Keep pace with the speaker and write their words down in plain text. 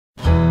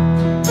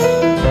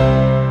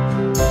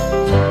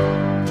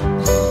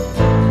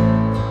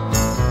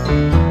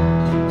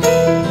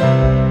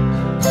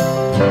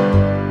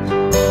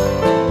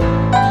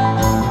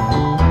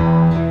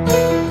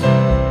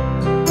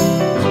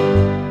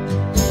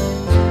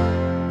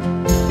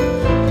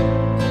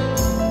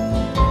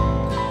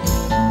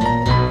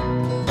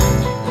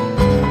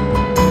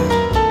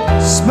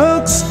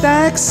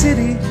Smokestack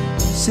City,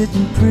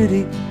 sitting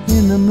pretty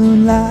in the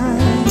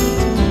moonlight.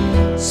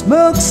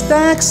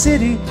 Smokestack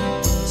City,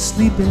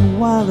 sleeping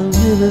while the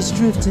river's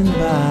drifting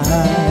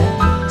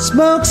by.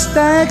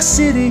 Smokestack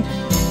City,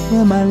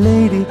 where my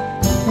lady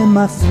and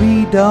my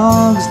 3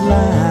 dogs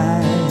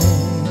lie.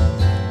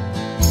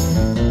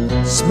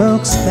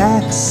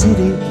 Smokestack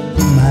City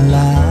in my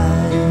life.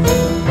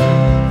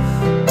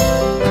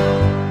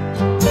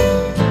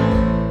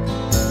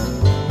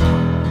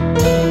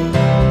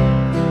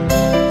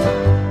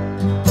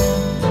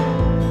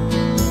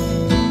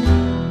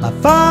 My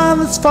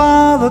father's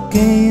father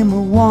came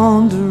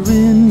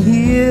a-wandering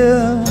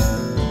here.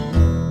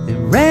 He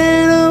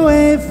ran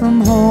away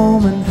from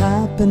home and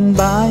happened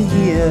by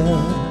here.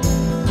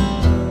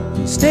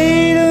 He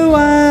stayed a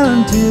while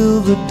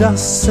until the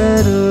dust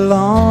settled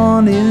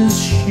on his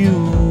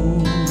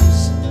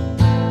shoes.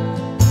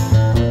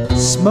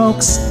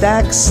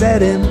 Smokestack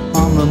set him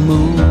on the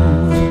move.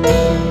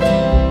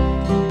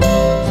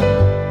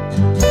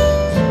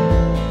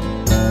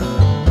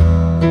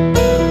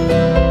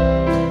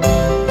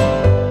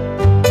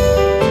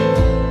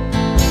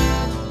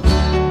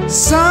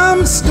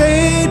 Some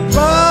stayed,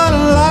 but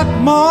a lot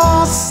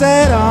more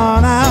set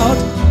on out.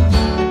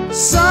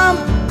 Some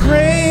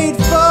prayed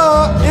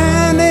for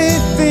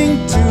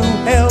anything to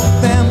help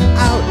them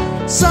out.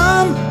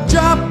 Some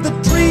dropped the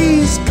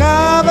trees,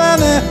 carving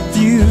their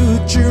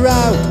future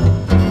out.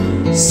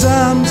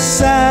 Some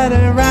sat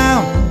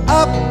around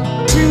up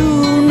to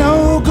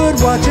no good,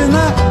 watching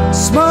the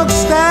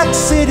Smokestack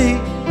City,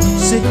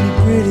 sitting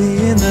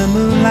pretty in the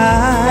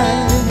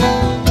moonlight.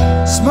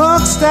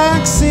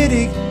 Smokestack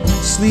City,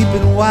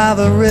 sleeping while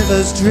the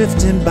river's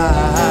drifting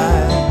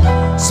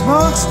by.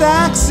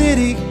 Smokestack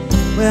City,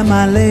 where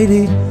my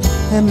lady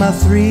and my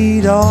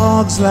 3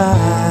 dogs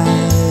lie.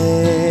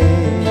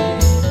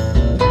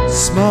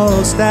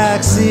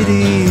 Smokestack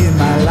City in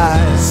my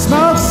life.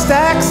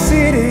 Smokestack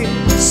City,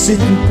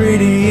 sitting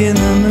pretty in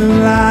the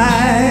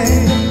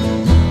moonlight.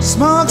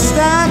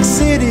 Smokestack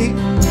City,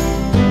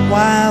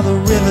 while the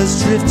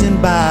river's drifting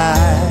by.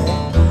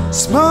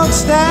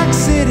 Smokestack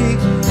City,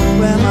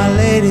 where my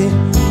lady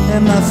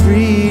and my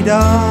 3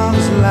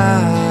 dogs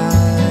lie.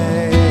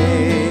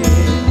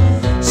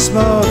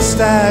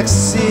 Smokestack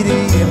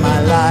City in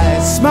my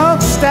life.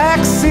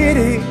 Smokestack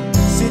City,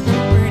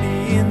 sitting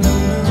pretty in the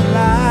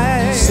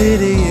moonlight.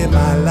 City in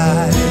my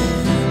life.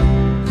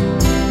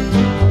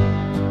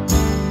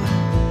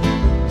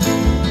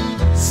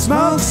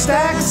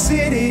 Smokestack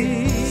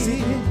City.